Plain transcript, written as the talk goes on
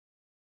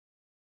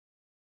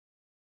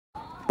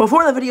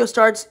Before the video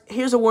starts,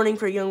 here's a warning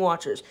for young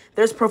watchers.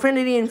 There's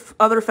profanity and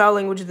other foul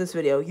language in this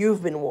video.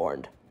 You've been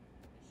warned.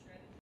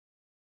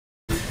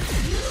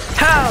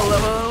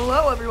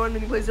 Hello everyone,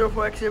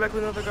 Miniplays04x here, back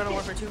with another God of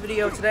Warfare 2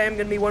 video. Today I'm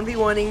going to be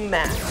 1v1ing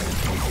Matt.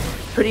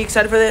 Pretty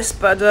excited for this,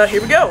 but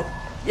here we go.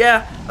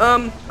 Yeah,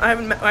 I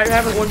haven't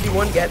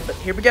 1v1 yet, but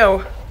here we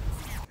go.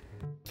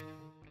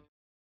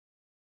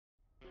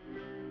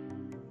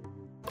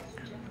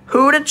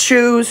 Who to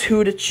choose,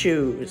 who to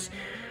choose.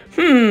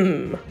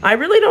 I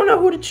really don't know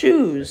who to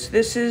choose.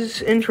 This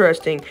is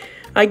interesting.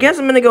 I guess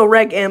I'm gonna go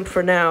Reg Imp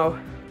for now.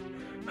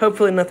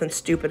 Hopefully nothing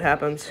stupid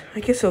happens.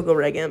 I guess I'll go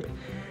Reg Imp.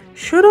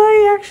 Should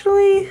I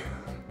actually?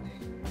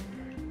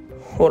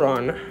 Hold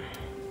on.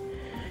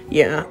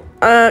 Yeah.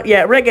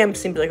 Yeah, Reg Imp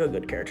seems like a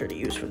good character to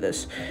use for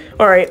this.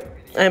 Alright,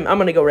 I'm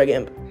gonna go Reg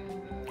Imp.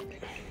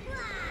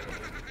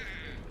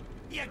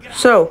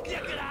 So,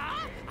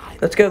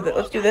 let's go.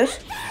 Let's do this.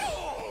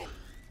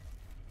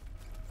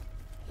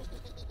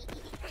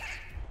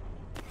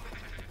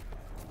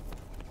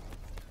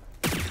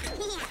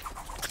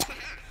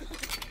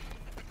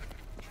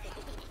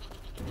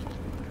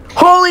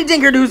 Holy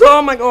dinkerdoos!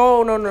 Oh my!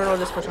 Oh no!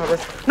 This much harder.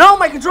 No,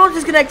 my controller's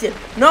disconnected.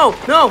 No.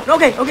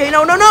 Okay.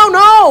 No.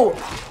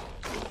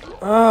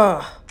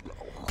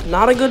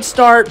 Not a good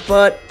start,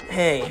 but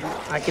hey,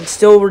 I can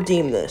still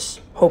redeem this.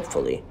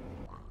 Hopefully.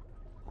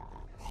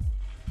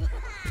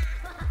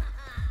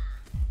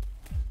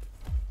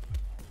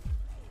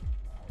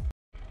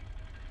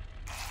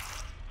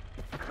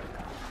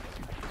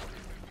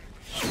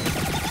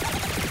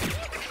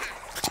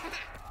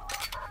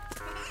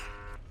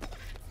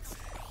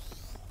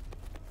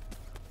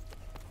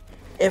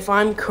 If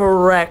I'm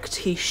correct,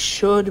 he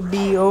should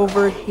be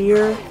over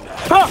here.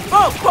 Oh!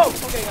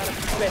 Okay,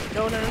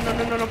 got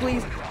him. No,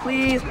 please.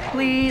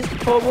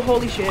 Oh,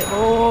 holy shit.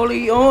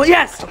 Oh,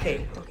 yes!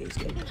 Okay, he's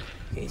dead.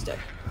 Okay, he's dead.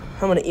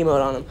 I'm gonna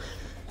emote on him.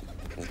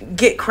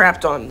 Get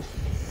crapped on.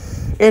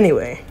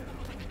 Anyway.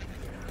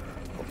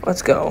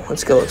 Let's go. What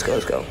was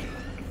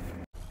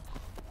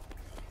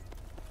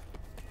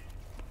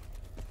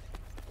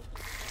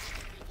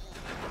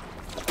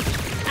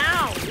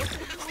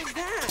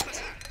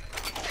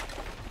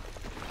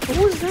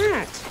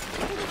that?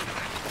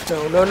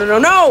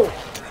 No!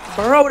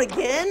 Borrow it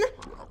again?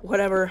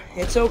 Whatever,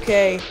 it's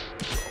okay.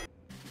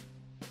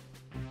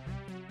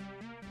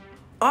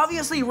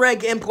 Obviously,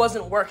 Reg Imp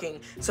wasn't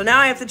working, so now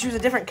I have to choose a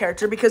different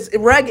character because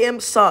Reg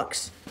Imp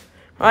sucks.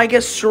 I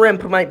guess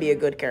Shrimp might be a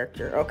good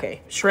character.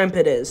 Okay, Shrimp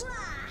it is.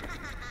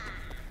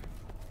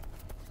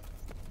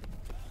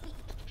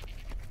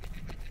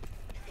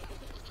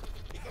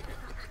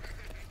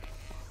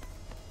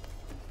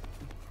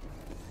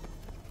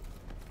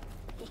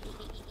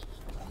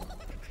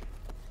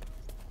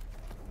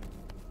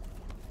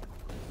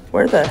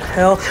 Where the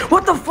hell?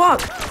 What the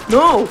fuck?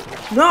 No!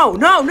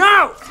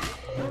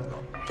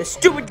 This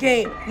stupid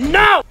game.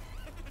 No!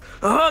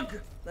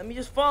 Ugh! Let me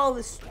just follow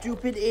this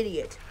stupid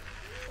idiot.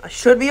 I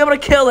should be able to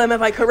kill him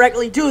if I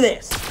correctly do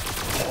this.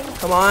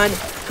 Come on.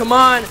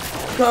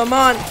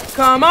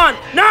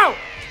 No!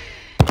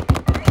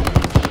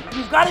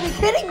 You've got to be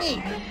kidding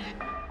me!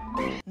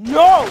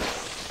 No,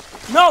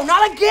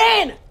 not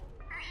again!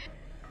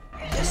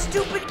 This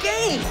stupid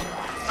game.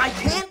 I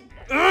can't.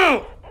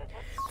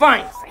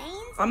 Fine.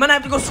 I'm gonna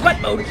have to go sweat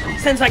mode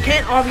since I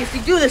can't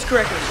obviously do this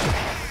correctly.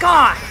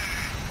 God!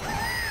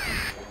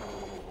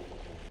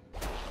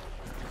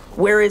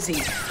 Where is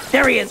he?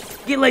 There he is!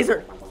 Get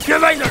lasered!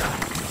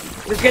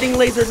 We're getting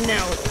lasered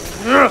now.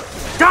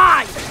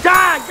 Die!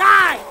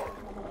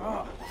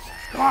 Oh,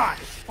 God,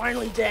 he's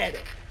finally dead.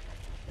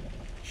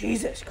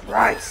 Jesus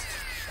Christ.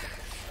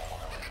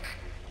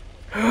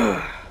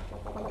 No!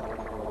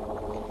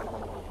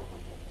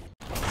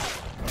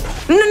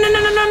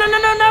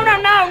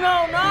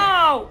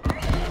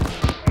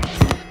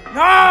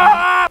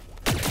 Oh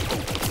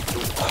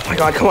my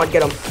God, come on,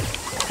 get him.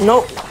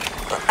 No,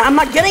 I'm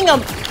not getting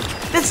him.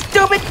 This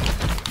stupid.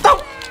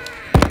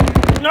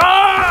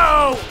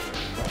 No!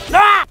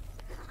 Ah!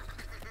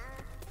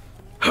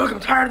 Look,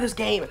 I'm tired of this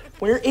game.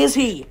 Where is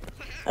he?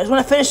 I just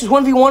want to finish this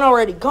 1v1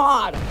 already.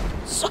 God,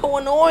 so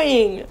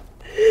annoying.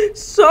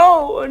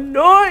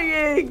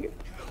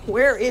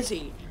 Where is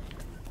he?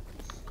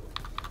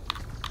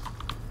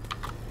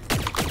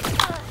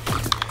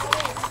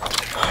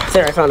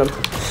 There, I found him.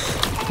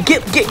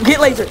 Get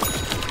lasered.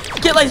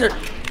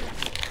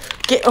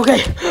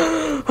 Okay.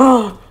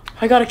 Oh,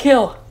 I got a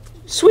kill.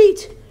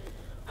 Sweet.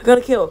 I got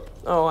a kill.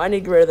 Oh, I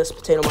need to get rid of this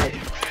potato mine.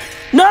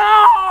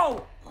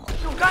 No!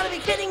 You gotta be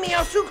kidding me. I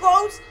was too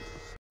close.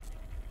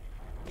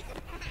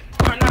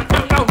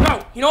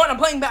 No. You know what? I'm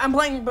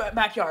playing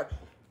backyard.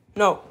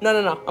 No.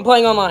 I'm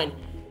playing online.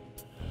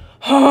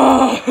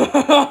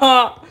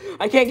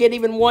 I can't get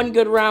even one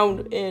good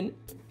round in.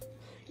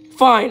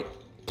 Fine.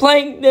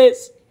 Playing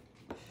this.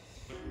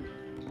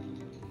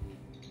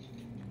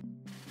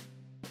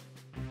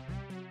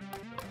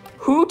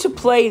 Who to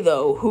play,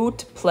 though? Who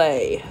to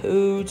play?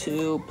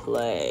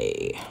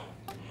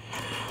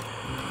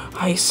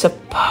 I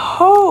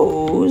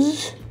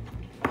suppose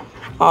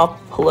I'll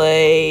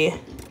play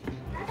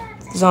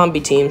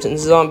zombie teams, and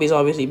zombies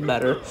obviously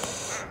better.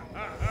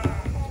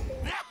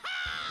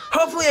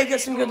 Hopefully I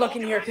get some good luck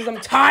in here, because I'm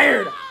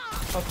tired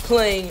of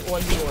playing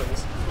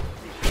 1v1s.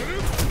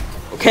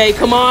 Okay,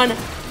 come on.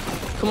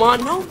 Come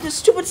on. No, this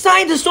stupid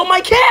scientist stole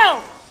my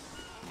kill!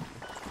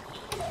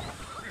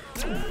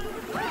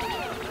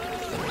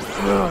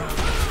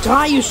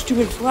 Die, you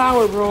stupid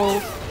flower,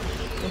 bro.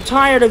 I'm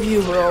tired of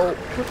you, bro.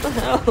 What the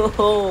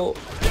hell?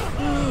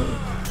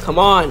 Come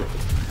on.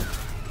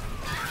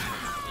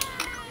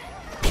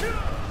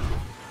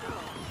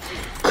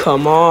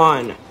 Come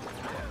on.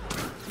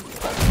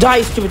 Die,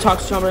 you stupid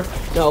toxic chumber.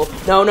 No,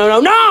 no, no,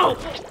 no, no!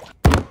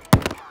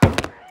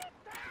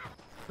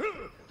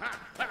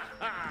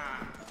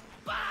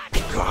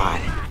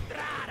 God.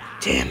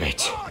 Damn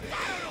it.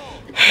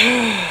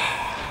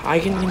 I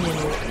can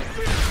continue.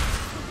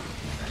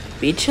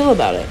 Be chill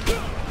about it.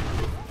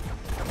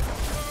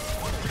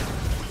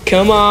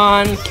 Come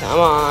on, come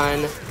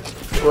on.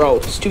 Bro,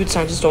 stupid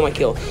scientist stole my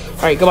kill.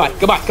 Alright, goodbye,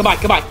 goodbye, goodbye,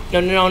 goodbye.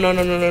 No, no, no,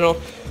 no, no, no, no.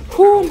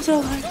 Whew, I'm so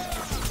alive.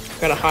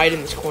 Gotta hide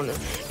in this corner.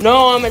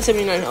 No, I'm at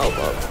 79 health.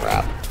 Oh,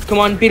 crap. Come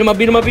on, beat him up,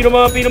 beat him up, beat him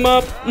up, beat him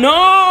up.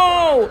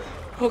 No!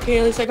 Okay,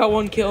 at least I got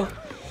one kill.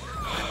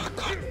 Oh,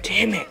 God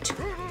damn it.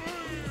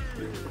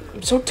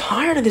 I'm so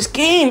tired of this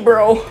game,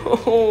 bro.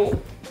 Oh,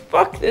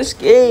 fuck this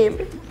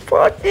game.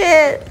 Fuck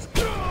it.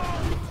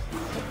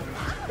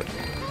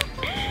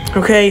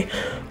 Okay.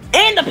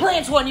 And the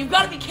plants won. You've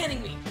got to be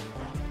kidding me.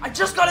 I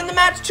just got in the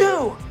match,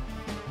 too.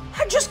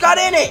 I just got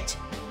in it.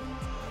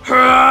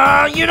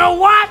 You know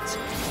what?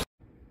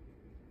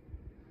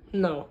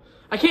 No.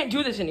 I can't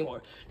do this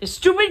anymore. This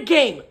stupid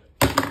game.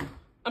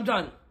 I'm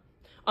done.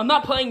 I'm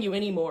not playing you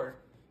anymore.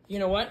 You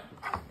know what?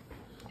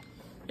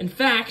 In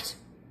fact,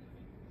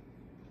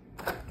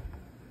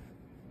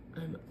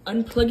 I'm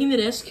unplugging the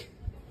disc.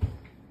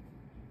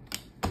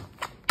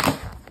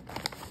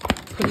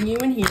 Putting you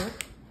in here.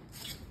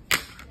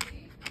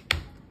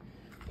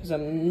 Because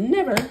I'm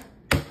never,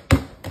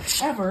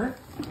 ever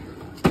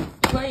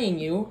playing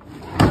you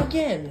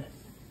again.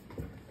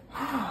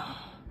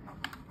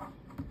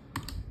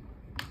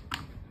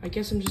 I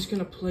guess I'm just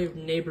gonna play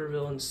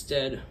Neighborville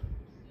instead.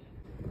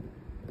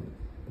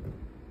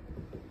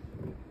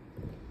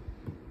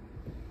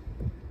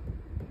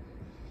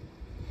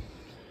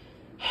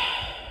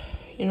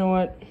 You know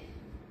what?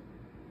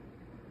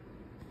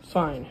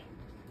 Fine.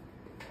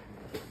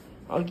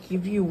 I'll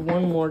give you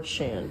one more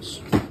chance.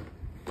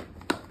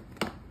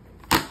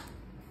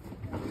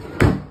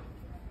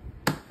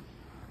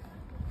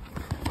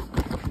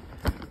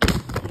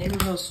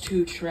 Neighborville's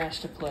too trash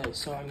to play,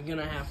 so I'm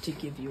gonna have to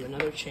give you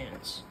another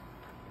chance,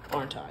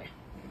 aren't I?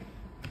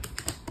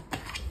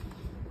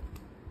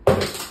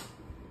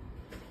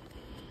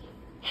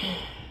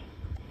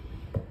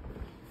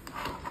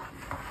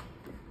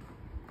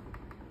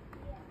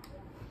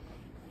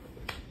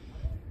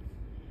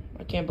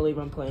 I can't believe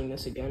I'm playing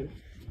this again.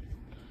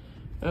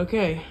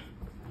 Okay.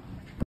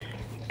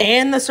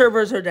 And the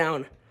servers are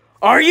down.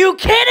 Are you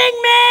kidding